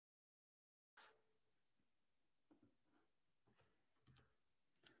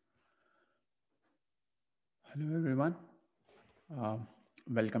Hello everyone. Uh,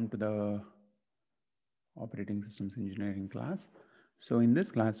 Welcome to the operating systems engineering class. So in this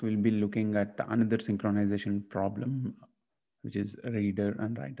class, we'll be looking at another synchronization problem, which is a reader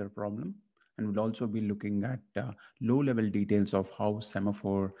and writer problem. And we'll also be looking at low level details of how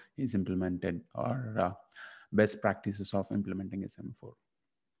Semaphore is implemented or best practices of implementing a Semaphore.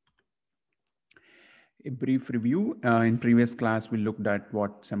 A brief review. In previous class, we looked at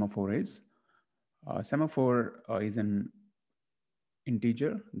what Semaphore is. Semaphore is an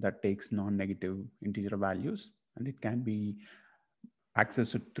integer that takes non-negative integer values, and it can be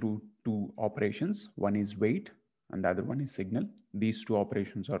accessed through two operations. One is wait and the other one is signal. These two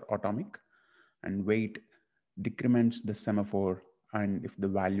operations are atomic, and wait decrements the semaphore, and if the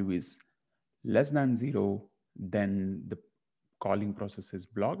value is less than 0, then the calling process is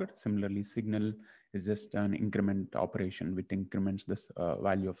blocked. Similarly, signal is just an increment operation which increments this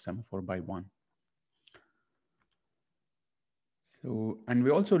value of semaphore by 1. So, and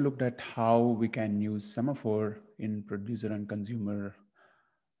we also looked at how we can use semaphore in producer and consumer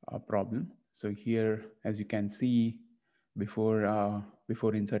problem. So here, as you can see, before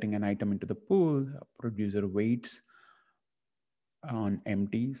inserting an item into the pool, producer waits on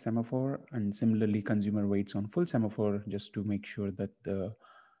empty semaphore, and similarly, consumer waits on full semaphore just to make sure that the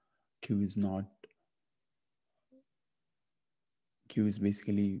queue is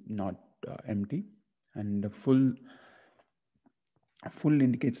basically not empty, and the full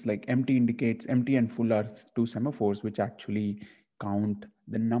indicates, like empty indicates, empty and full are two semaphores which actually count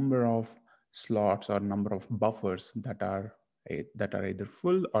the number of slots or number of buffers that are either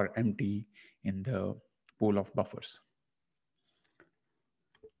full or empty in the pool of buffers.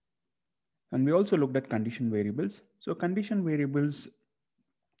 And we also looked at condition variables. So condition variables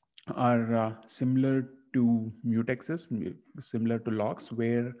are similar to mutexes, similar to logs,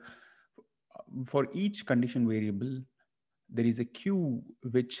 where for each condition variable there is a queue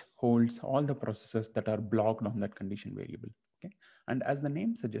which holds all the processes that are blocked on that condition variable. Okay, and as the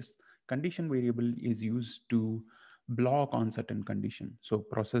name suggests, condition variable is used to block on certain condition. So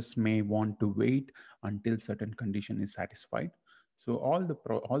process may want to wait until certain condition is satisfied. So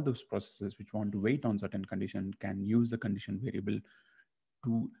all those processes which want to wait on certain condition can use the condition variable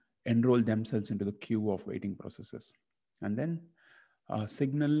to enroll themselves into the queue of waiting processes. And then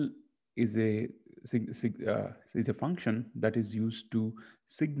signal is is a function that is used to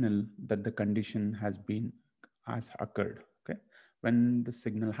signal that the condition has occurred. Okay, when the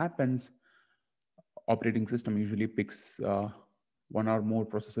signal happens, operating system usually picks one or more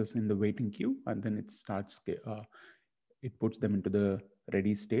processes in the waiting queue, and then it puts them into the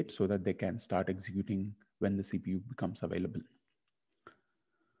ready state so that they can start executing when the CPU becomes available.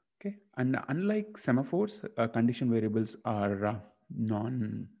 Okay, and unlike semaphores, condition variables are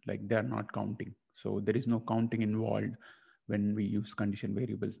they are not counting. So there is no counting involved when we use condition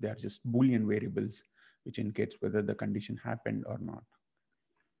variables. They are just Boolean variables, which indicates whether the condition happened or not.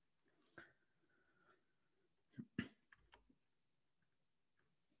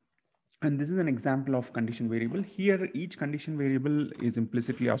 And this is an example of condition variable. Here, each condition variable is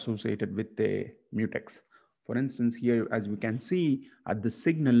implicitly associated with a mutex. For instance, here, as we can see at the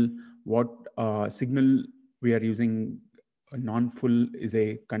signal, what signal we are using, a non-full is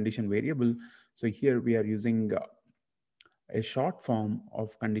a condition variable. So here we are using a short form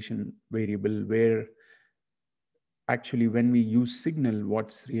of condition variable, where actually when we use signal,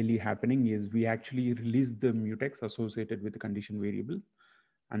 what's really happening is we actually release the mutex associated with the condition variable,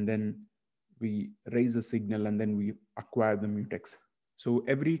 and then we raise the signal, and then we acquire the mutex. So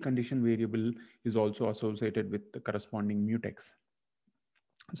every condition variable is also associated with the corresponding mutex.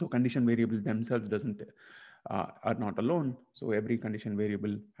 So condition variables themselves are not alone. So every condition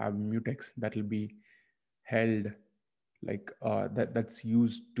variable have mutex that will be held, like that's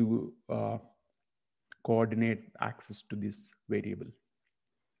used to coordinate access to this variable.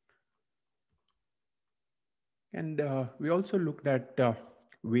 And we also looked at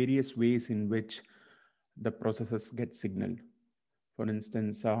various ways in which the processes get signaled. For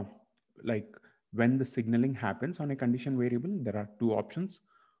instance, like when the signaling happens on a condition variable, there are two options.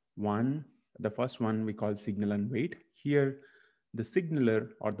 The first one we call signal and wait. Here, the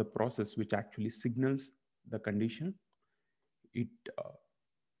signaler, or the process which actually signals the condition, it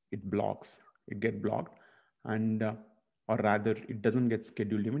get blocked, and or rather it doesn't get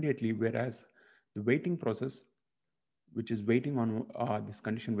scheduled immediately, whereas the waiting process, which is waiting on this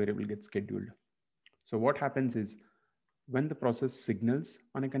condition variable, gets scheduled. So what happens is, when the process signals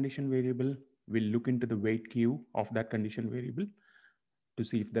on a condition variable, we'll look into the wait queue of that condition variable to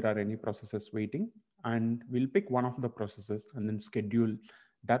see if there are any processes waiting, and we'll pick one of the processes and then schedule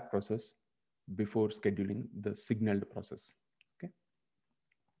that process before scheduling the signaled process. Okay.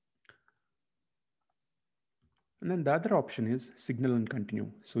 And then the other option is signal and continue.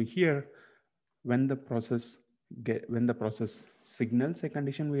 So here, when the process when the process signals a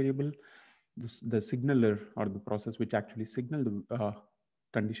condition variable, the signaler or the process which actually signal the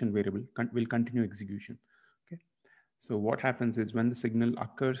condition variable will continue execution. Okay. So what happens is when the signal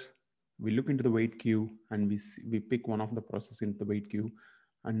occurs, we look into the wait queue and we pick one of the process in the wait queue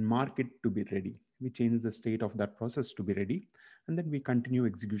and mark it to be ready. We change the state of that process to be ready, and then we continue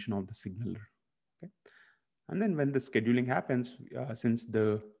execution of the signaler. Okay. And then when the scheduling happens, since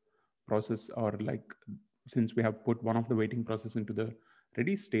the process or like since we have put one of the waiting process into the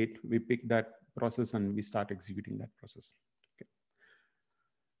ready state, we pick that process and we start executing that process. Okay.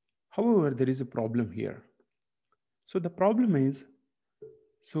 However, there is a problem here. So the problem is,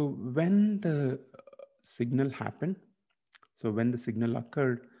 so when the signal happened, so when the signal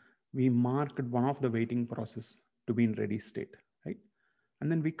occurred, we marked one of the waiting process to be in ready state, right?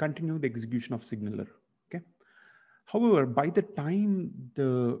 And then we continue the execution of signaler. Okay. However, by the time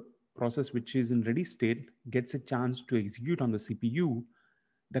the process which is in ready state gets a chance to execute on the CPU,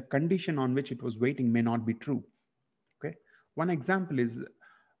 the condition on which it was waiting may not be true. Okay. One example is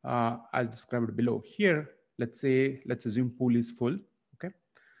as described below. Here, let's assume pool is full. Okay.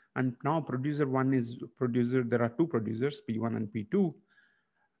 And now producer one is producer, there are two producers, P1 and P2.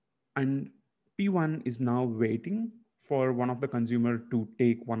 And P1 is now waiting for one of the consumer to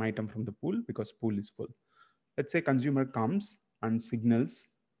take one item from the pool because pool is full. Let's say consumer comes and signals,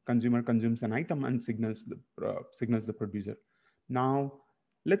 consumer consumes an item and signals the producer. Now,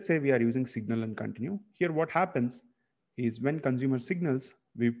 let's say we are using signal and continue. Here, what happens is when consumer signals,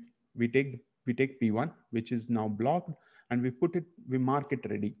 we take P1, which is now blocked, and we mark it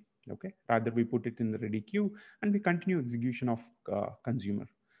ready. Okay, rather we put it in the ready queue and we continue execution of consumer,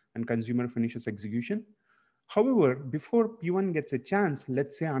 and consumer finishes execution. However, before P1 gets a chance,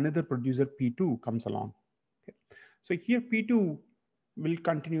 let's say another producer P2 comes along. Okay. So here P2 will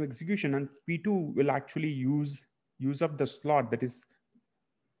continue execution and P2 will actually use up the slot that is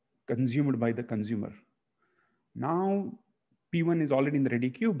consumed by the consumer. Now P1 is already in the ready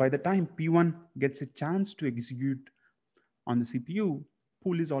queue. By the time P1 gets a chance to execute on the CPU,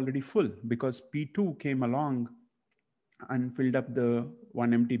 pool is already full because P2 came along and filled up the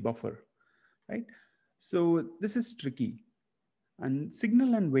one empty buffer, right? So this is tricky. And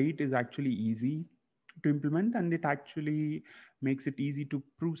signal and wait is actually easy to implement, and it actually makes it easy to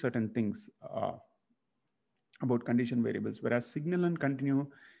prove certain things about condition variables. Whereas signal and continue,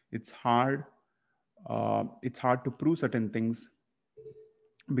 it's hard. It's hard to prove certain things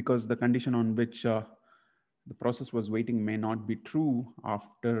because the condition on which the process was waiting may not be true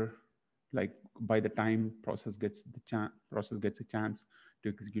after, like by the time process gets a chance to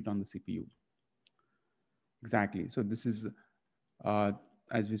execute on the CPU. Exactly. So this is uh,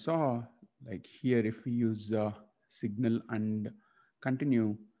 as we saw, like here, if we use signal and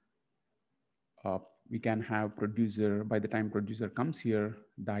continue, we can have producer, by the time producer comes here,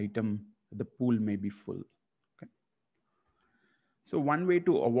 the pool may be full. Okay. So one way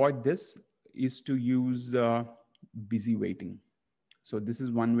to avoid this is to use busy waiting. So this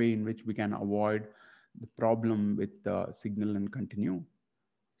is one way in which we can avoid the problem with signal and continue.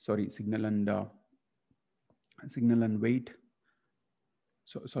 Sorry, signal and wait.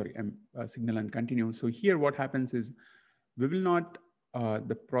 So sorry, signal and continue. So here what happens is we will not,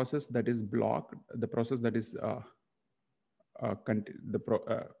 the process that is blocked, the process that is,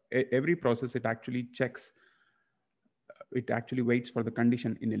 every process, it actually checks, it actually waits for the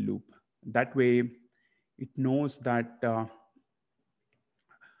condition in a loop. That way it knows that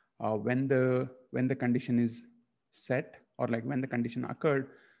when the condition is set, or like when the condition occurred,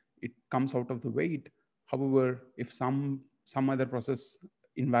 it comes out of the wait. However, if some other process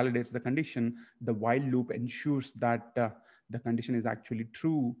invalidates the condition, the while loop ensures that the condition is actually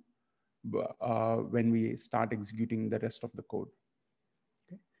true when we start executing the rest of the code.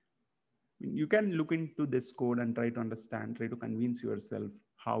 Okay. You can look into this code and try to understand, try to convince yourself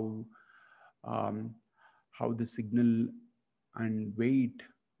um, how the signal and wait,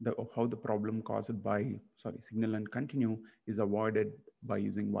 how the problem caused by, signal and continue is avoided by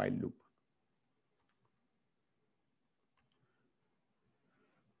using while loop.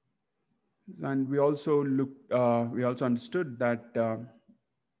 And we also understood that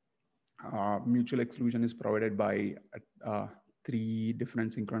mutual exclusion is provided by three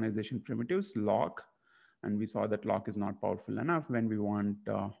different synchronization primitives, lock, and we saw that lock is not powerful enough when we want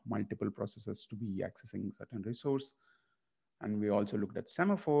multiple processes to be accessing certain resource. And we also looked at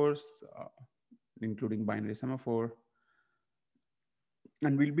semaphores, including binary semaphore.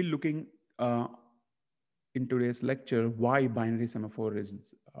 And we'll be looking uh, in today's lecture why binary semaphore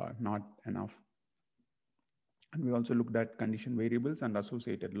is not enough. And we also looked at condition variables and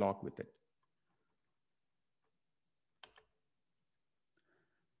associated lock with it.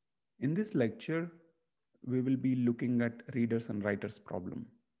 In this lecture, we will be looking at readers and writers problem.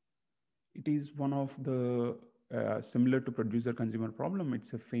 It is one of the similar to producer consumer problem.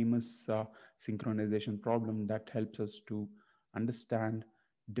 It's a famous synchronization problem that helps us to understand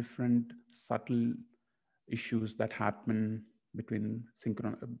different subtle issues that happen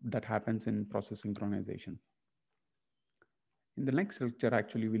that happens in process synchronization. In the next lecture,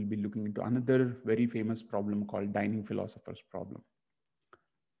 actually, we'll be looking into another very famous problem called dining philosopher's problem.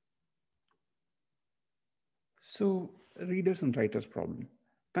 So, readers and writers problem.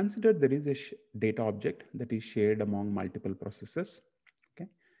 Consider there is a data object that is shared among multiple processes, okay?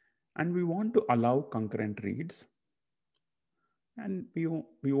 And we want to allow concurrent reads, and we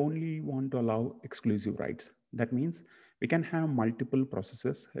only want to allow exclusive writes. That means we can have multiple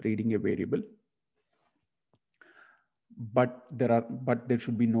processes reading a variable, but there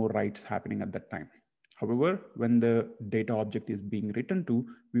should be no writes happening at that time. However, when the data object is being written to,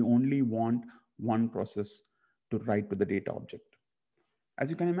 we only want one process to write to the data object. As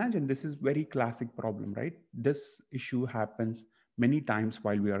you can imagine, this is very classic problem, right? This issue happens many times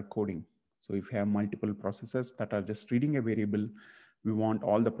while we are coding. So if you have multiple processes that are just reading a variable, we want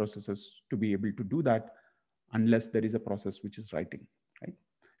all the processes to be able to do that unless there is a process which is writing, right?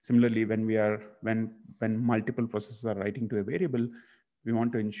 Similarly, when multiple processes are writing to a variable, we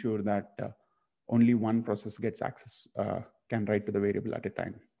want to ensure that only one process gets access, can write to the variable at a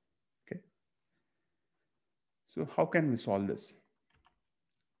time, okay? So how can we solve this?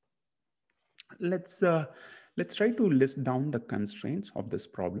 Let's try to list down the constraints of this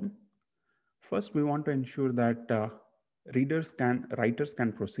problem. First, we want to ensure that writers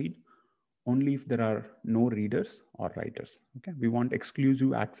can proceed only if there are no readers or writers. Okay, we want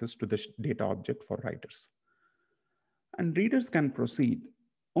exclusive access to the data object for writers. And readers can proceed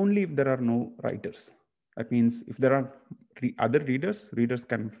only if there are no writers. That means if there are other readers, readers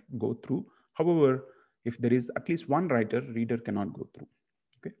can go through. However, if there is at least one writer, reader cannot go through.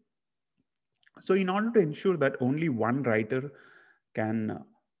 Okay. So in order to ensure that only one writer can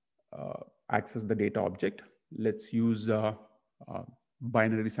access the data object, let's use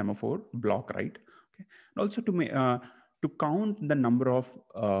binary semaphore block write. Okay. And also to count the number of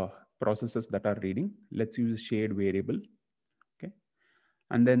processes that are reading, let's use a shared variable. Okay.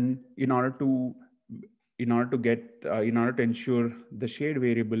 And then in order to ensure the shared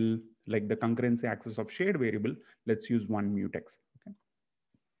variable, like the concurrency access of shared variable, let's use one mutex. Okay.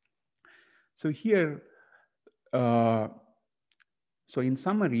 So here, so in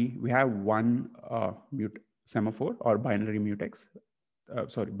summary, we have one semaphore or binary mutex,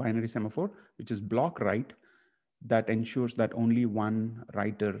 binary semaphore, which is block write, that ensures that only one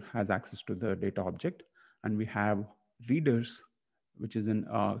writer has access to the data object. And we have readers, which is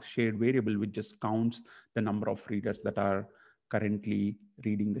a shared variable, which just counts the number of readers that are currently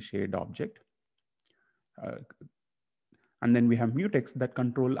reading the shared object. And then we have mutex that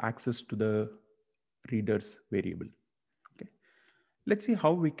control access to the reader's variable. Okay. Let's see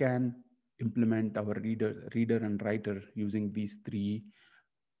how we can implement our reader and writer using these three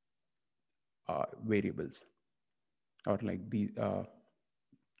variables, or like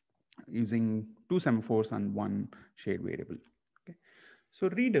using two semaphores and one shared variable. Okay. So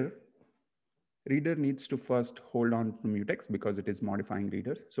reader needs to first hold on to mutex because it is modifying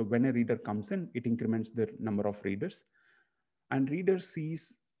readers. So when a reader comes in, it increments the number of readers. And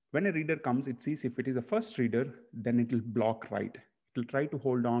when a reader comes, it sees if it is a first reader, then it will block write. It will try to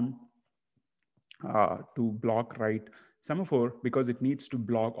hold on to block write semaphore because it needs to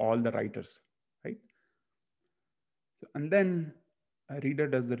block all the writers, right? And then a reader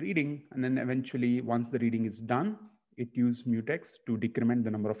does the reading, and then eventually once the reading is done, it uses mutex to decrement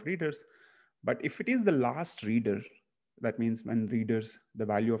the number of readers. But if it is the last reader, that means when the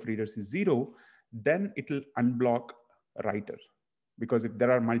value of readers is 0, then it will unblock writer. Because if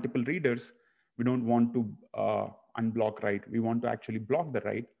there are multiple readers, we don't want to unblock write. We want to actually block the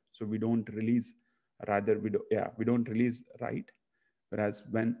write. So we don't release, we don't release write. Whereas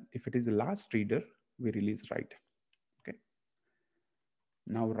if it is the last reader, we release write. Okay.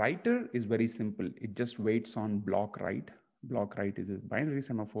 Now writer is very simple. It just waits on block write. Block write is a binary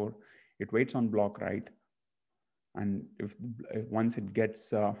semaphore. It waits on block write. And if once it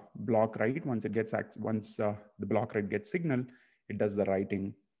gets block write, once the block write gets signal, it does the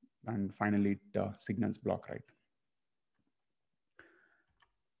writing, and finally it signals block write.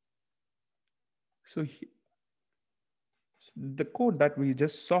 So the code that we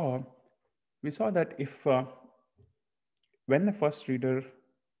just saw we saw that if when the first reader,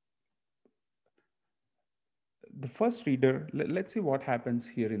 let's see what happens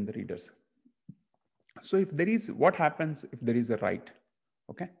here in the readers. So if there is, what happens if there is a write?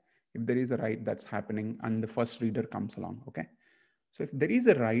 Okay, if there is a write that's happening and the first reader comes along. Okay, so if there is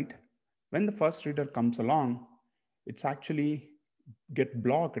a write, when the first reader comes along, it's actually get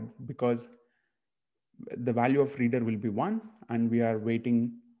blocked because the value of reader will be 1 and we are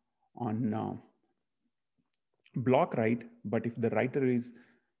waiting on block write. But if the writer is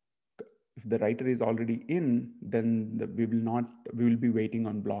already in, then we will be waiting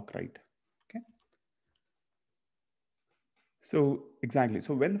on block write. Okay, so exactly,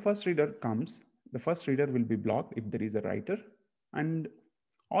 so when the first reader comes, the first reader will be blocked if there is a writer, and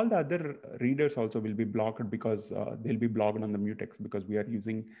all the other readers also will be blocked because they'll be blocked on the mutex, because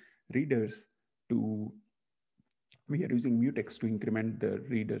readers to we are using mutex to increment the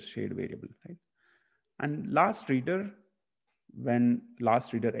reader's shared variable, right? And when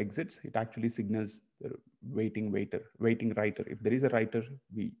last reader exits, it actually signals the waiting writer. If there is a writer,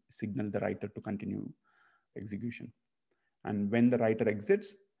 we signal the writer to continue execution. And when the writer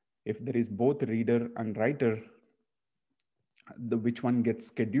exits, if there is both reader and writer, the which one gets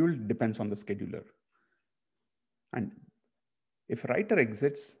scheduled depends on the scheduler. And if writer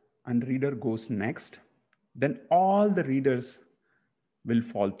exits and reader goes next, then all the readers will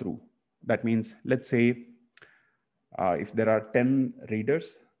fall through. That means, let's say, if there are 10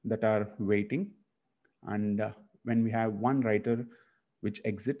 readers that are waiting, and when we have one writer which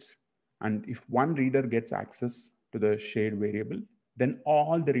exits, and if one reader gets access to the shared variable, then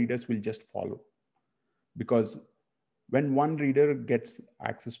all the readers will just follow. Because when one reader gets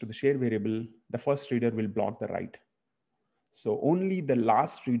access to the shared variable, the first reader will block the write. So only the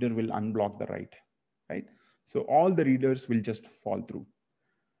last reader will unblock the write, right? So all the readers will just fall through.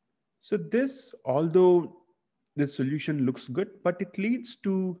 So this, although this solution looks good, but it leads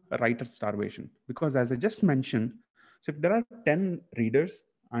to a writer starvation, because as I just mentioned, so if there are 10 readers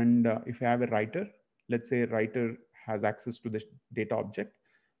and if you have a writer, let's say a writer has access to the data object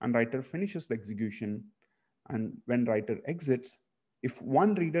and writer finishes the execution, and when writer exits, if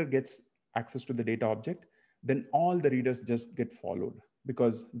one reader gets access to the data object, then all the readers just get followed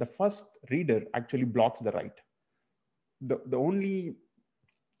because the first reader actually blocks the write. The only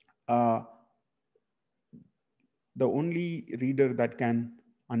uh, the only reader that can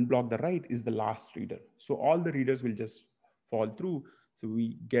unblock the write is the last reader. So all the readers will just fall through. So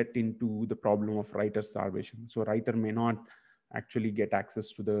we get into the problem of writer starvation. So writer may not actually get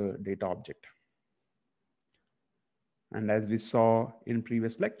access to the data object. And as we saw in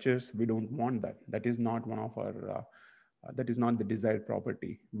previous lectures, we don't want that. That is not one of our, that is not the desired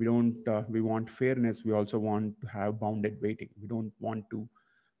property. We want fairness. We also want to have bounded waiting. We don't want to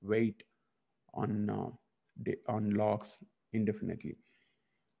wait on logs indefinitely.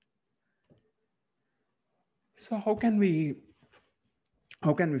 So how can we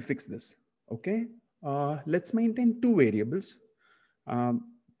fix this? Okay, let's maintain two variables,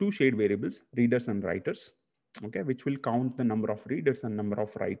 two shared variables, readers and writers. Okay, which will count the number of readers and number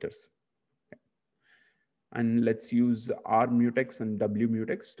of writers. Okay. And let's use R mutex and W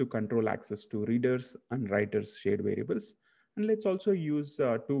mutex to control access to readers and writers shared variables. And let's also use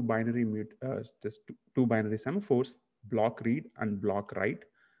two binary semaphores, block read and block write,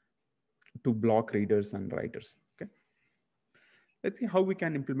 to block readers and writers. Okay. Let's see how we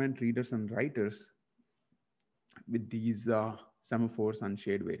can implement readers and writers with these semaphores and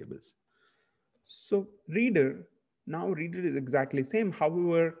shared variables. So reader is exactly same.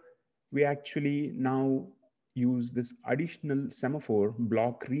 However, we actually now use this additional semaphore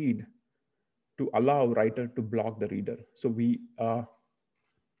block read to allow writer to block the reader. So we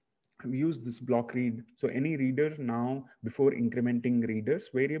use this block read. So any reader now, before incrementing readers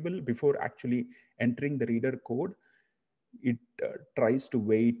variable, before actually entering the reader code, it tries to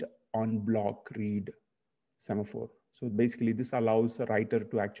wait on block read semaphore. So basically this allows a writer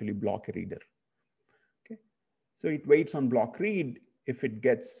to actually block a reader. Okay. So it waits on block read. If it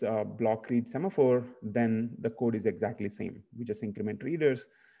gets block read semaphore, then the code is exactly same. We just increment readers,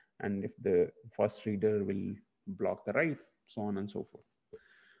 and if the first reader will block the write, so on and so forth.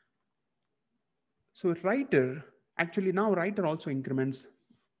 So writer also increments,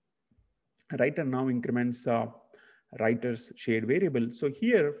 writer now increments writer's shared variable. So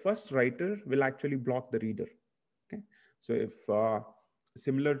here, first writer will actually block the reader. Okay. So if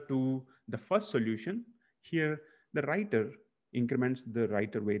similar to the first solution, here the writer increments the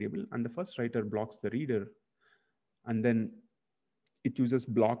writer variable and the first writer blocks the reader, and then it uses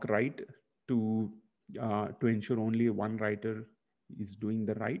block write to ensure only one writer is doing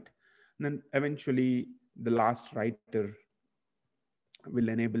the write. And then eventually the last writer will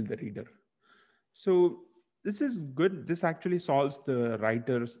enable the reader. So this is good. This actually solves the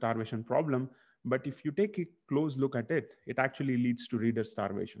writer starvation problem. But if you take a close look at it, it actually leads to reader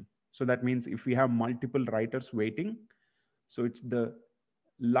starvation. So that means if we have multiple writers waiting, so it's the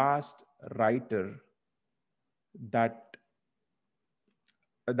last writer that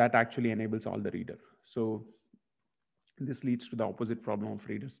that actually enables all the reader. So this leads to the opposite problem of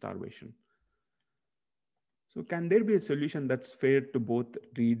reader starvation. So can there be a solution that's fair to both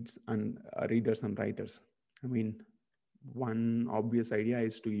readers and writers? I mean, one obvious idea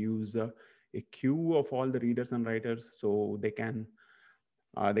is to use a queue of all the readers and writers, so they can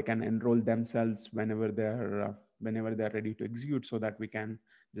enroll themselves whenever they're ready to execute, so that we can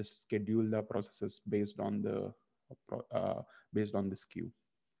just schedule the processes uh, based on this queue.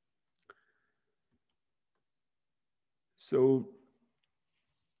 So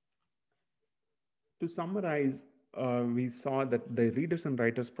to summarize, we saw that the readers and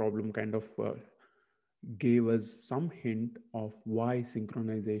writers problem kind of gave us some hint of why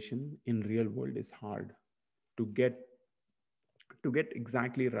synchronization in real world is hard to get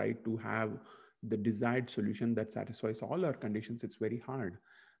exactly right, to have the desired solution that satisfies all our conditions. It's very hard.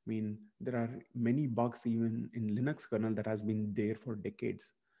 I mean, there are many bugs even in Linux kernel that has been there for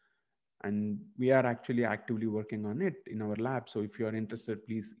decades, and we are actually actively working on it in our lab. So if you are interested,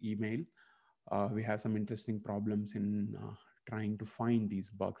 please email. We have some interesting problems in trying to find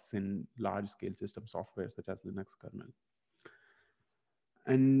these bugs in large scale system software such as Linux kernel.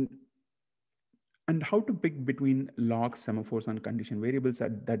 And how to pick between logs, semaphores, and condition variables,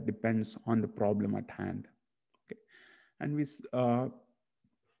 that depends on the problem at hand. Okay. And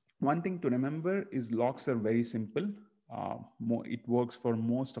one thing to remember is logs are very simple. It works for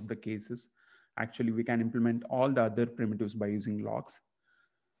most of the cases. Actually, we can implement all the other primitives by using logs.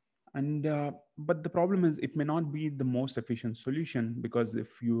 And but the problem is it may not be the most efficient solution, because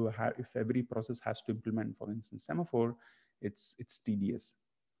if every process has to implement, for instance, semaphore, it's tedious.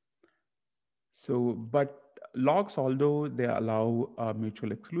 So, but logs, although they allow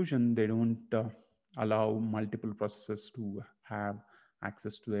mutual exclusion, they don't allow multiple processes to have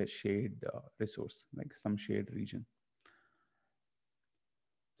access to a shared resource, like some shared region.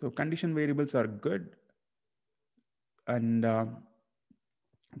 So condition variables are good, and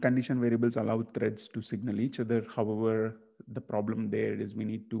condition variables allow threads to signal each other. However, the problem there is we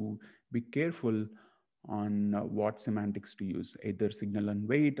need to be careful on what semantics to use, either signal and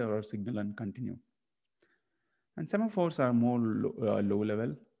wait or signal and continue. And semaphores are more low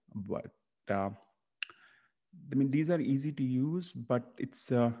level, but I mean, these are easy to use, but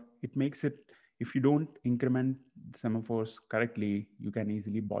it makes it, if you don't increment the semaphores correctly, you can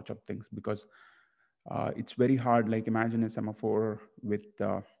easily botch up things, because it's very hard. Like imagine a semaphore with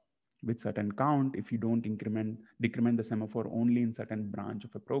certain count. If you don't decrement the semaphore only in certain branch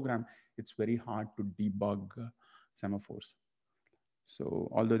of a program, it's very hard to debug semaphores. So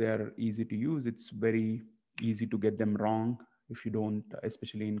although they are easy to use, it's very easy to get them wrong if you don't,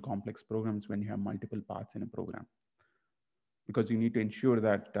 especially in complex programs when you have multiple paths in a program, because you need to ensure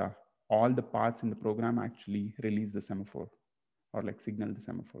that all the paths in the program actually release the semaphore or like signal the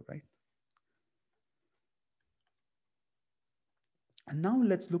semaphore, right? And now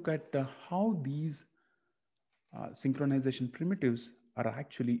let's look at how these synchronization primitives are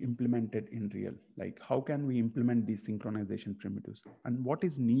actually implemented in real. Like, how can we implement these synchronization primitives, and what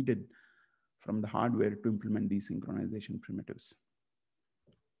is needed from the hardware to implement these synchronization primitives?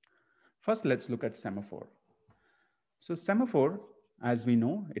 First, let's look at semaphore. So semaphore, as we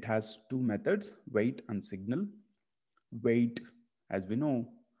know, it has two methods, wait and signal. Wait, as we know,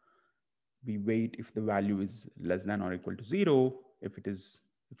 we wait if the value is less than or equal to 0. If it is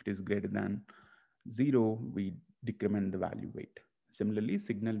greater than 0, we decrement the value wait. Similarly,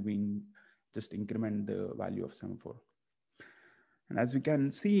 signal, we just increment the value of semaphore. And as we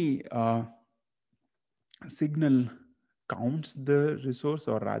can see, signal counts the resource,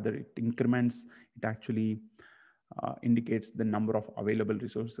 or rather it increments, it actually indicates the number of available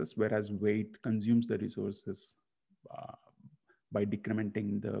resources, whereas wait consumes the resources uh, by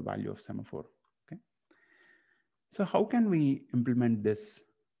decrementing the value of semaphore. Okay. So how can we implement this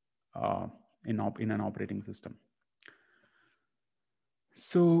in an operating system?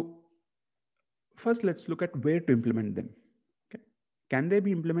 So first, let's look at where to implement them. Okay. Can they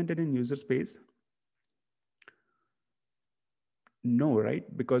be implemented in user space? No, right?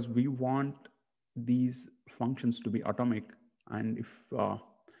 Because we want these functions to be atomic, and if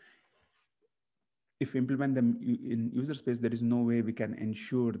we implement them in user space, there is no way we can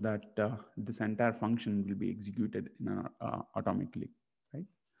ensure that this entire function will be executed in atomically, right?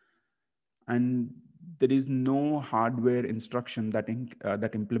 and there is no hardware instruction that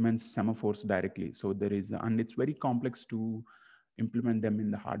implements semaphores directly. So there is, and it's very complex to implement them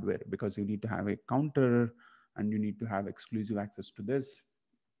in the hardware because you need to have a counter and you need to have exclusive access to this.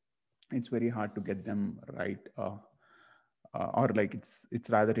 It's very hard to get them right, or like it's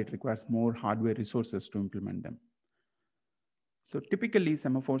rather it requires more hardware resources to implement them. So typically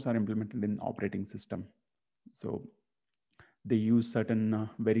semaphores are implemented in operating system. So they use certain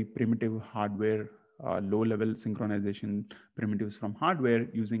very primitive hardware, low level synchronization primitives from hardware,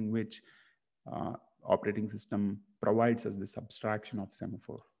 using which operating system provides us this abstraction of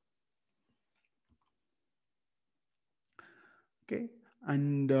semaphore. Okay,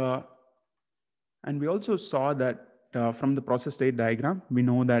 and we also saw that from the process state diagram, we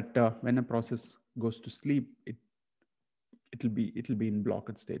know that when a process goes to sleep, it'll be in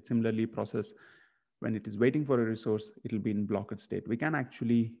blocked state. Similarly, process, when it is waiting for a resource, it'll be in blocked state. We can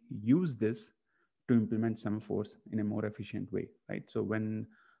actually use this to implement semaphores in a more efficient way, right? So when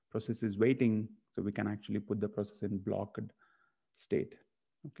process is waiting, so we can actually put the process in blocked state.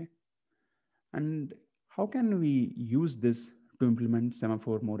 Okay, and how can we use this to implement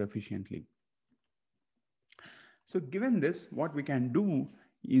semaphore more efficiently? So given this, what we can do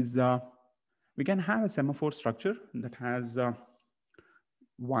is we can have a semaphore structure that has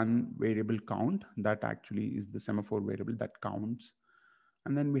one variable count that actually is the semaphore variable that counts.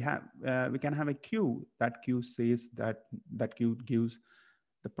 And then we can have a queue. That queue says that queue gives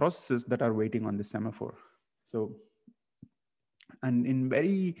the processes that are waiting on the semaphore. So, and in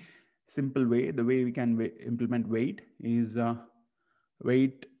very simple way, the way we can implement wait is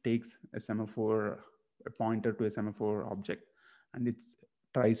wait takes a semaphore, a pointer to a semaphore object, and it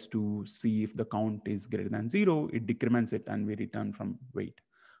tries to see if the count is greater than 0, it decrements it, and we return from wait.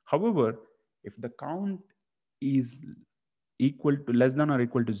 However, if the count is equal to less than or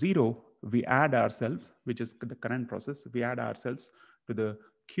equal to 0, we add ourselves, which is the current process, we add ourselves to the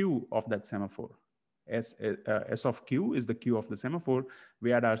queue of that semaphore. S of q is the queue of the semaphore.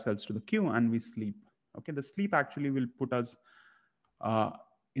 We add ourselves to the queue and we sleep. Okay, the sleep actually will put us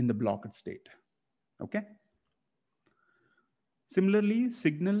in the blocked state. Okay. Similarly,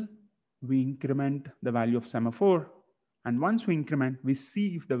 signal, we increment the value of semaphore, and once we increment, we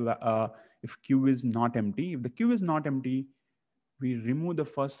see if queue is not empty. If the queue is not empty, we remove the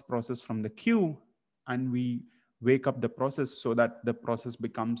first process from the queue and we wake up the process so that the process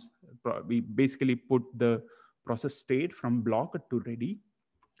becomes, we basically put the process state from blocked to ready.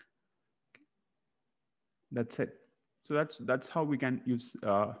 That's it. So that's how we can use,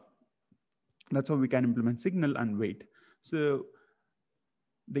 that's how we can implement signal and wait. So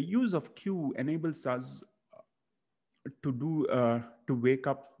the use of queue enables us to wake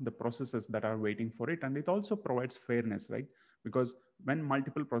up the processes that are waiting for it, and it also provides fairness, right? Because when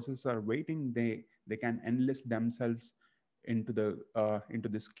multiple processes are waiting, they can enlist themselves into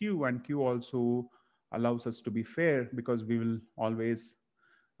this queue, and queue also allows us to be fair because we will always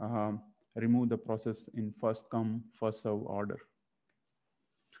remove the process in first come first serve order.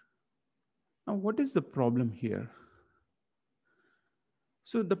 Now, what is the problem here?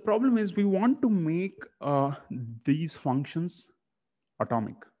 So the problem is we want to make these functions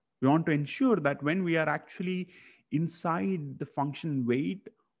atomic. We want to ensure that when we are actually inside the function wait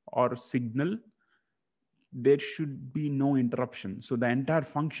or signal, there should be no interruption. So the entire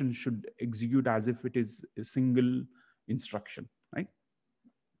function should execute as if it is a single instruction, right?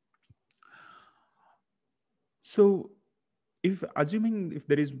 So assuming if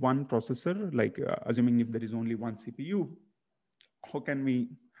there is one processor, like assuming if there is only one CPU, how can we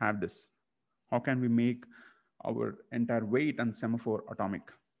have this? How can we make our entire wait and semaphore atomic?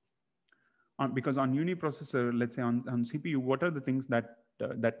 Because on uniprocessor, let's say on CPU, what are the things that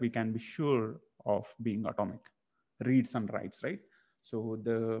we can be sure of being atomic? Reads and writes, right? So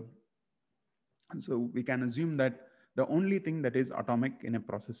we can assume that the only thing that is atomic in a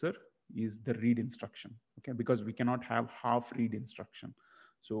processor is the read instruction, okay? Because we cannot have half read instruction.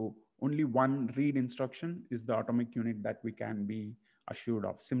 So only one read instruction is the atomic unit that we can be assured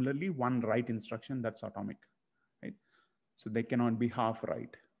of. Similarly, one write instruction, that's atomic, right? So they cannot be half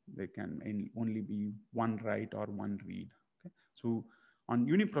write. They can only be one write or one read. Okay? So on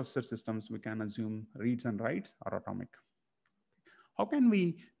uniprocessor systems, we can assume reads and writes are atomic. How can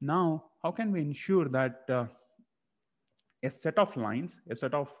we ensure that a set of lines, a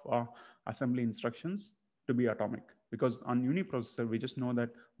set of assembly instructions to be atomic? Because on uniprocessor, we just know that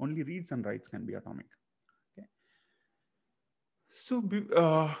only reads and writes can be atomic. Okay. So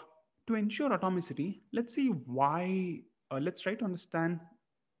to ensure atomicity, let's see why, let's try to understand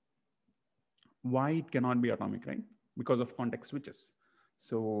why it cannot be atomic, right? Because of context switches.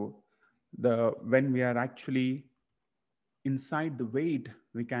 So The when we are actually inside the wait,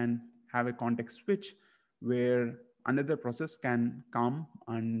 we can have a context switch where another process can come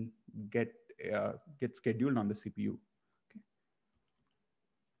and get get scheduled on the CPU. Okay.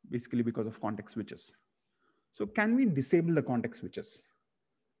 Basically because of context switches. So can we disable the context switches?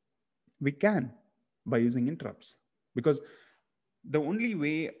 We can, by using interrupts, because the only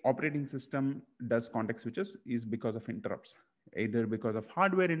way operating system does context switches is because of interrupts, either because of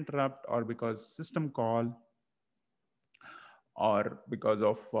hardware interrupt or because system call or because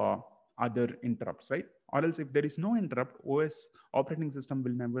of other interrupts, right? Or else if there is no interrupt, OS operating system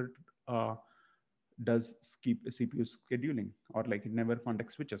will never uh, does keep CPU scheduling, or like it never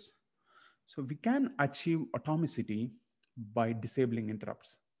context switches. So we can achieve atomicity by disabling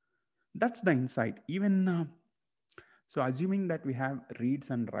interrupts. That's the insight. Even so, assuming that we have reads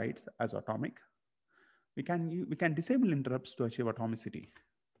and writes as atomic, we can disable interrupts to achieve atomicity.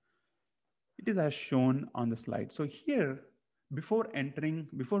 It is as shown on the slide. So here, before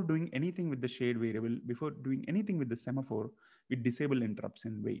doing anything with the shade variable, before doing anything with the semaphore, we disable interrupts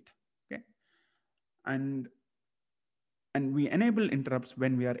in wait. Okay, and and we enable interrupts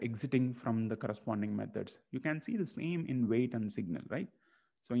when we are exiting from the corresponding methods. You can see the same in wait and signal, right?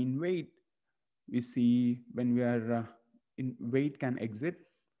 So in wait, we see when we are in wait can exit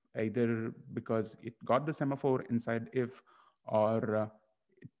either because it got the semaphore inside if, or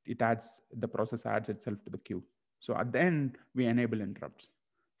it adds, the process adds itself to the queue. So at the end, we enable interrupts.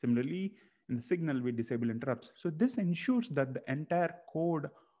 Similarly, in the signal, we disable interrupts. So this ensures that the entire code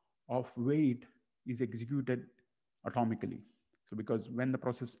of wait is executed atomically. So because when the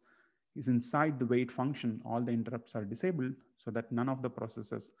process is inside the wait function, all the interrupts are disabled so that none of the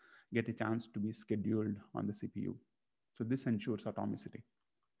processes get a chance to be scheduled on the CPU. So this ensures atomicity.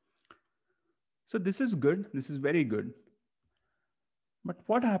 So this is good. This is very good. But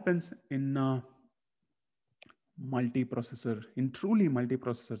what happens in in truly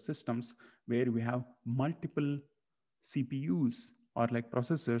multiprocessor systems where we have multiple CPUs or like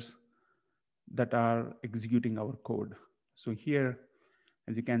processors that are executing our code? So here,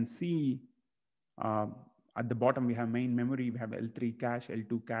 as you can see, uh, at the bottom, we have main memory, we have L3 cache,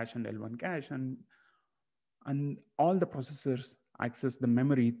 L2 cache, and L1 cache, and all the processors access the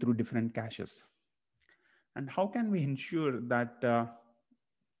memory through different caches. And how can we ensure that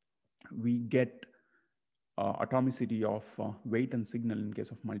we get atomicity of wait and signal in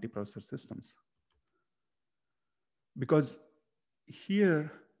case of multiprocessor systems? Because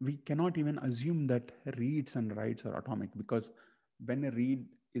here we cannot even assume that reads and writes are atomic, because when a read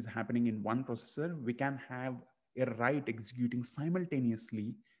is happening in one processor, we can have a write executing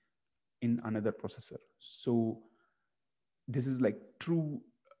simultaneously in another processor. So this is like true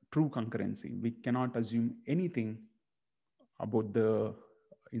concurrency. We cannot assume anything about the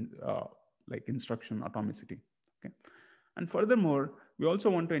uh, like instruction atomicity. Okay, and furthermore, we also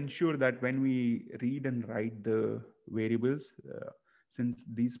want to ensure that when we read and write the variables, since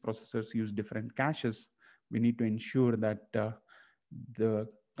these processors use different caches, we need to ensure that the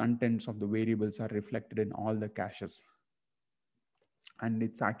contents of the variables are reflected in all the caches. And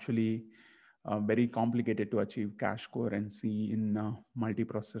it's actually very complicated to achieve cache coherency in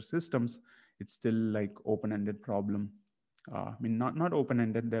multiprocessor systems. It's still like open-ended problem. I mean, not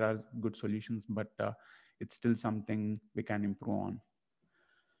open-ended. There are good solutions, but it's still something we can improve on.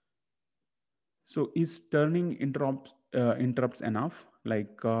 So, is turning interrupts enough?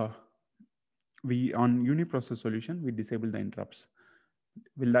 Like we on uniprocessor solution, we disable the interrupts.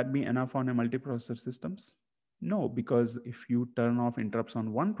 Will that be enough on a multiprocessor systems? No, because if you turn off interrupts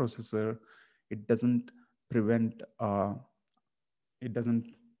on one processor, it doesn't prevent it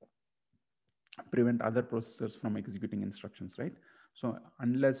doesn't prevent other processors from executing instructions, right? So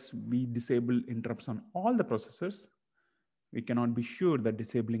unless we disable interrupts on all the processors, we cannot be sure that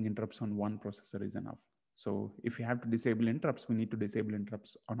disabling interrupts on one processor is enough. So if you have to disable interrupts, we need to disable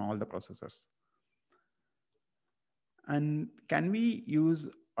interrupts on all the processors. And can we use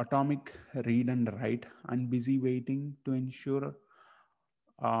atomic read and write and busy waiting to ensure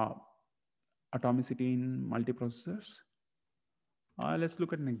uh, atomicity in multiprocessors? Let's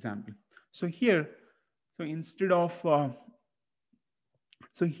look at an example. So here, so instead of,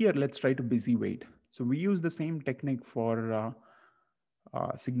 so here, let's try to busy wait. So we use the same technique for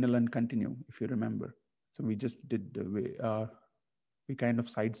signal and continue, if you remember. So we just did, we kind of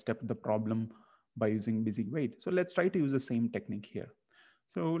sidestepped the problem by using busy wait. So let's try to use the same technique here.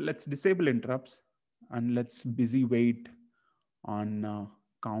 So let's disable interrupts and let's busy wait on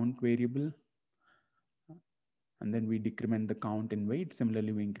count variable. And then we decrement the count in wait.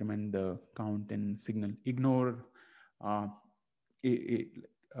 Similarly, we increment the count in signal. Ignore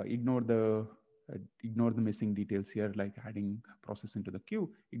ignore the missing details here, like adding process into the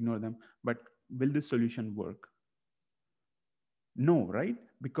queue, ignore them. But will this solution work? No, right?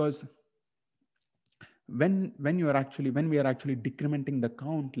 Because when you are actually when we are actually decrementing the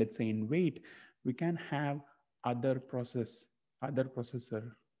count, let's say in wait, we can have other processor,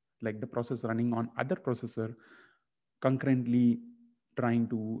 like the process running on other processor, concurrently trying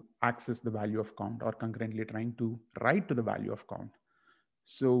to access the value of count, or concurrently trying to write to the value of count.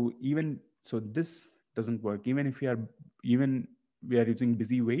 So this doesn't work. Even we are using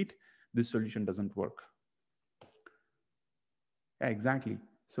busy wait, this solution doesn't work. Yeah, exactly.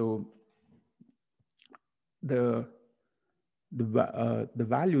 So the the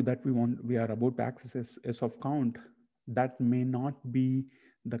value that we are about to access is of count, that may not be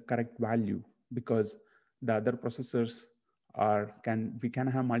the correct value, because the other processors we can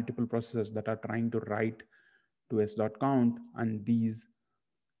have multiple processors that are trying to write to s dot count, and these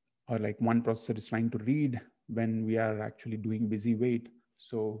are like one processor is trying to read when we are actually doing busy wait.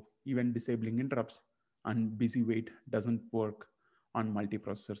 So even disabling interrupts and busy wait doesn't work on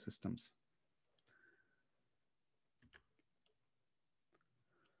multiprocessor systems.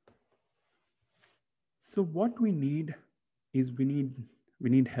 So what we need is we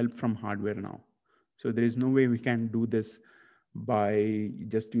need help from hardware now. So there is no way we can do this by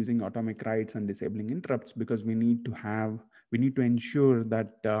just using atomic writes and disabling interrupts, because we need to ensure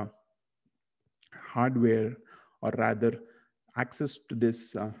that hardware, or rather access to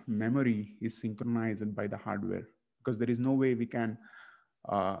this memory, is synchronized by the hardware, because there is no way we can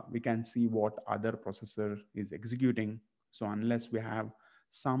see what other processor is executing. So unless we have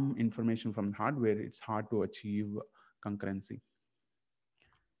some information from the hardware, it's hard to achieve concurrency.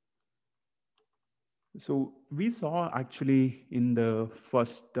 So we saw actually in the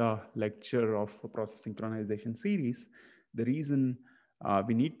first lecture of process synchronization series, the reason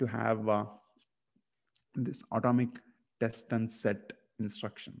we need to have this atomic test and set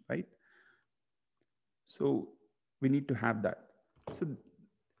instruction, right? So we need to have that. So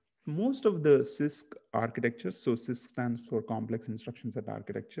most of the CISC architectures, so CISC stands for complex instruction set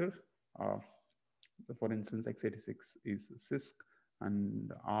architecture. So for instance, x86 is CISC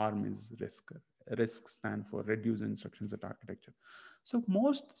and ARM is RISC. RISC stand for reduced instruction set architecture. So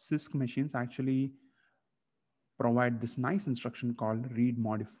most CISC machines actually provide this nice instruction called read,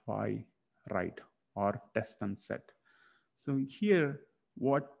 modify, write, or test and set. So here,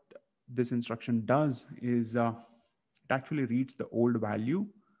 what this instruction does is it actually reads the old value,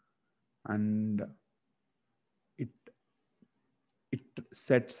 and it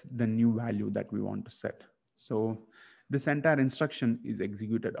sets the new value that we want to set. So this entire instruction is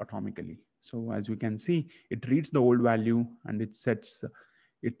executed atomically. So as you can see, it reads the old value and it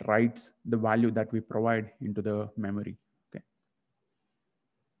writes the value that we provide into the memory. Okay.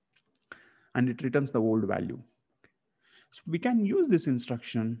 And it returns the old value. So we can use this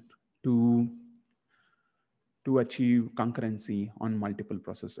instruction to achieve concurrency on multiple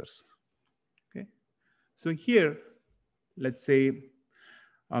processors. Okay. So here, let's say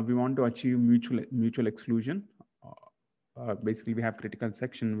we want to achieve mutual exclusion. Basically, we have critical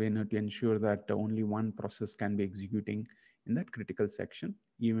section. We need to ensure that only one process can be executing in that critical section,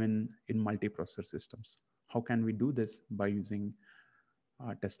 even in multiprocessor systems. How can we do this? By using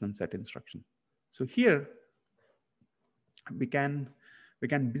test and set instruction. So here, we can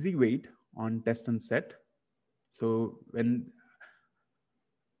busy wait on test and set. So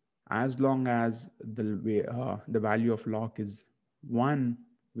as long as the value of lock is 1,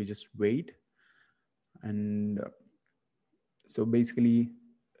 we just wait. And so basically,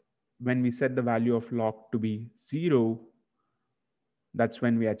 when we set the value of lock to be 0, that's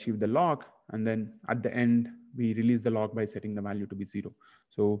when we achieve the lock. And then at the end, we release the lock by setting the value to be 0.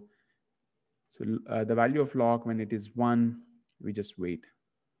 So the value of lock, when it is 1, we just wait.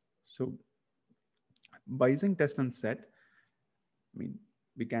 So by using test and set,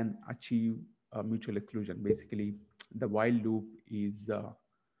 we can achieve a mutual exclusion. Basically, the while loop is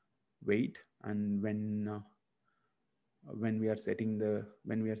wait, and when we are setting the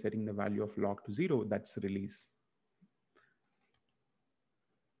value of lock to 0, that's release.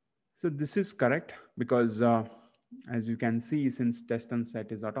 So this is correct, because as you can see, since test and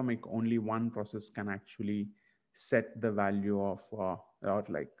set is atomic, only one process can actually set the value of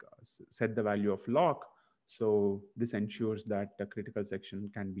set the value of lock. So this ensures that the critical section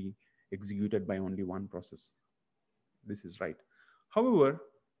can be executed by only one process. This is right. However,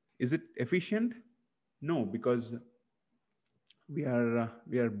 is it efficient? No, because we are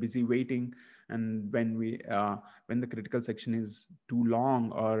busy waiting, And when the critical section is too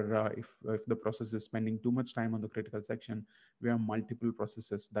long, or if the process is spending too much time on the critical section, we have multiple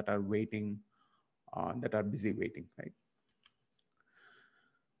processes that are waiting, that are busy waiting, right?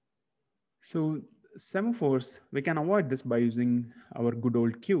 So semaphores, we can avoid this by using our good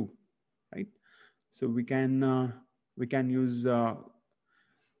old queue, right? So we can use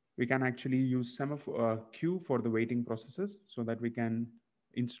we can actually use semaphore queue for the waiting processes, so that we can,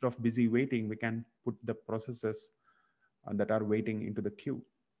 instead of busy waiting, we can put the processes that are waiting into the queue.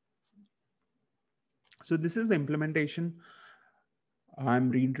 So this is the implementation. I'm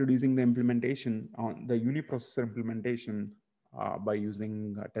reintroducing the implementation on the uniprocessor implementation by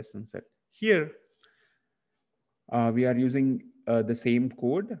using test and set. Here, we are using the same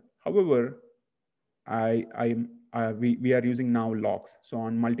code. However, we are using now logs. So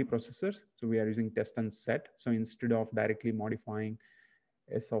on multiprocessors, so we are using test and set. So instead of directly modifying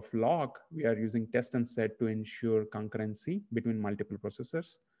S of log, we are using test and set to ensure concurrency between multiple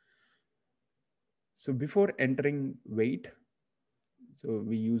processors. So before entering wait, so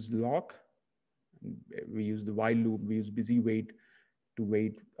we use log, we use the while loop, we use busy wait to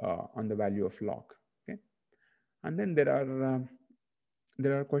wait on the value of log. Okay, and then there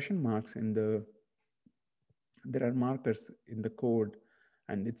are question marks in the, there are markers in the code,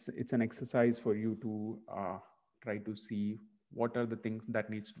 and it's an exercise for you to try to see what are the things that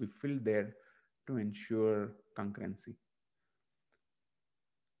needs to be filled there to ensure concurrency.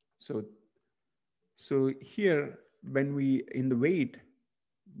 So here, when we in the wait,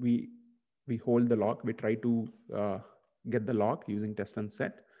 we we hold the lock, we try to get the lock using test and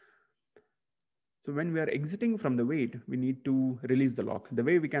set. So when we are exiting from the wait, we need to release the lock. The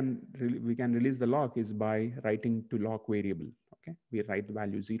way we can release the lock is by writing to lock variable. Okay, we write the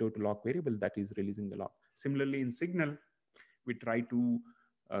value 0 to lock variable, that is releasing the lock. Similarly, in signal, we try to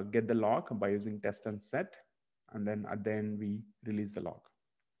get the lock by using test and set, and then at the end we release the lock.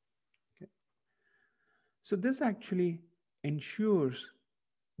 Okay. So this actually ensures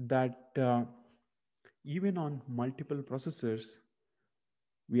that even on multiple processors,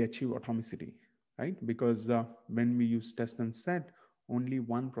 we achieve atomicity, right? Because when we use test and set, only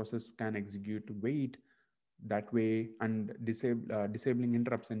one process can execute wait that way, and disabling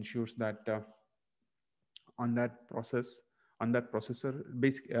interrupts ensures that on that process, on that processor,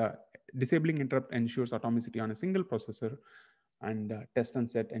 disabling interrupt ensures atomicity on a single processor, and test and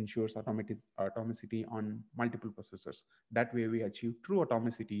set ensures atomicity on multiple processors. That way we achieve true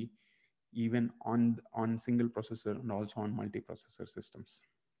atomicity even on single processor and also on multiprocessor systems.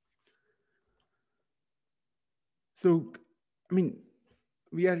 So, I mean,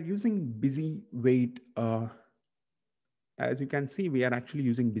 we are using busy wait. As you can see, we are actually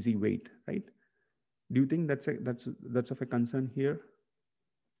using busy wait, right? Do you think that's of a concern here?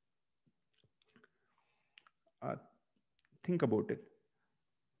 Uh, think about it.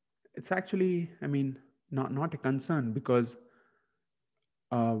 It's actually, I mean, not a concern, because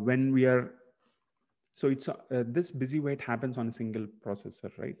when we are, so it's this busy wait happens on a single processor,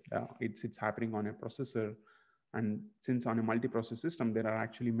 right? It's happening on a processor, and since on a multi-process system, there are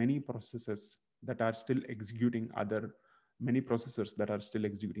actually many processes that are still executing other, many processors that are still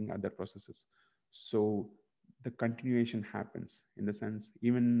executing other processes. So the continuation happens, in the sense,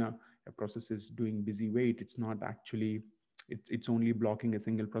 even a process is doing busy wait, it's not actually, it's only blocking a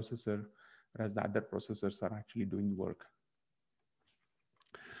single processor, whereas the other processors are actually doing work.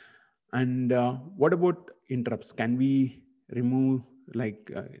 And what about interrupts? Can we remove,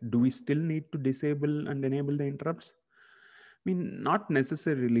 like, do we still need to disable and enable the interrupts? I mean, not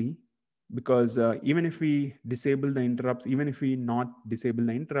necessarily, because even if we disable the interrupts, even if we not disable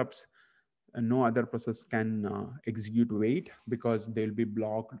the interrupts, no other process can execute wait, because they'll be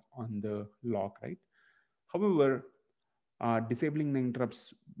blocked on the lock, right? However, disabling the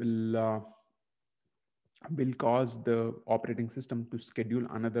interrupts will cause the operating system to schedule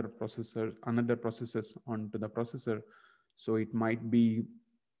another processes onto the processor. So it might be,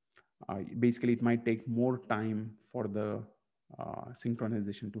 basically it might take more time for the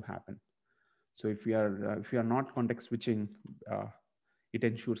synchronization to happen. So if we are not context switching, it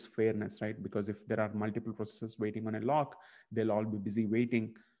ensures fairness, right? Because if there are multiple processes waiting on a lock, they'll all be busy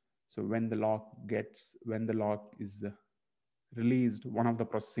waiting. So when the lock is released, one of the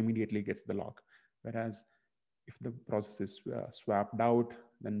process immediately gets the lock. Whereas if the process is swapped out,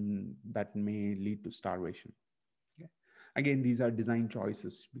 then that may lead to starvation. Okay. Again, these are design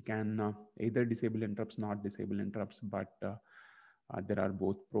choices. We can either disable interrupts, not disable interrupts, but there are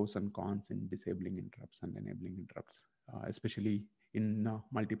both pros and cons in disabling interrupts and enabling interrupts, especially in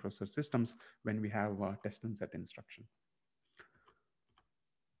multiprocessor systems when we have test and set instruction.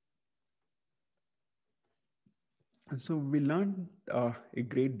 So we learned a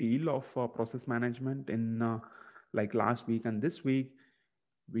great deal of process management in like last week and this week.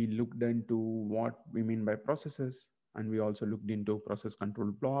 We looked into what we mean by processes, and we also looked into process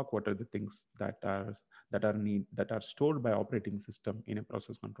control block. What are the things that are stored by operating system in a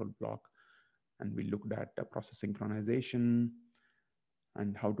process control block? And we looked at process synchronization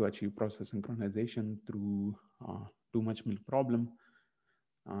and how to achieve process synchronization through too much milk problem.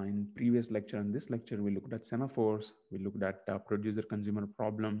 In previous lecture and this lecture, we looked at semaphores, we looked at producer consumer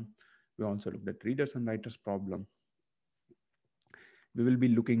problem, we also looked at readers and writers problem. We will be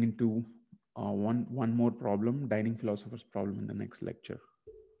looking into one more problem, dining philosophers problem, in the next lecture.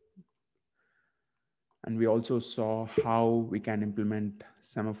 And we also saw how we can implement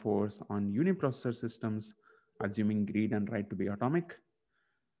semaphores on uniprocessor systems, assuming read and write to be atomic.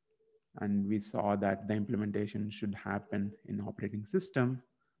 And we saw that the implementation should happen in operating system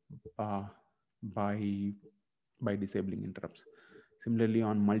uh, by disabling interrupts. Similarly,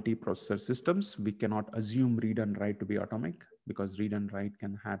 on multiprocessor systems, we cannot assume read and write to be atomic, because read and write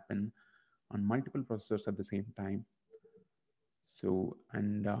can happen on multiple processors at the same time. So,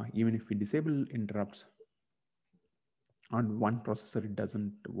 and even if we disable interrupts on one processor, it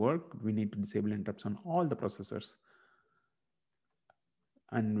doesn't work. We need to disable interrupts on all the processors.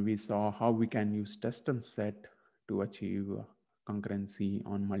 And we saw how we can use test and set to achieve concurrency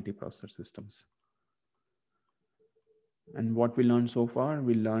on multiprocessor systems. And what we learned so far,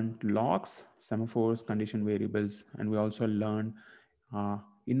 we learned locks, semaphores, condition variables, and we also learned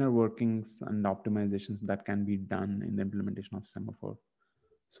inner workings and optimizations that can be done in the implementation of semaphore.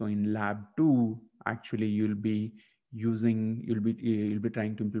 So in lab 2, actually you'll be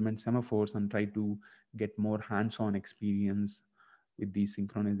trying to implement semaphores and try to get more hands-on experience with these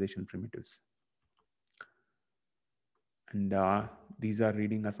synchronization primitives. And these are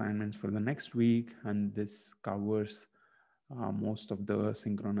reading assignments for the next week, and this covers most of the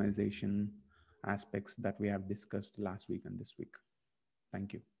synchronization aspects that we have discussed last week and this week.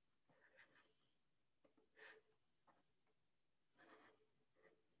 Thank you.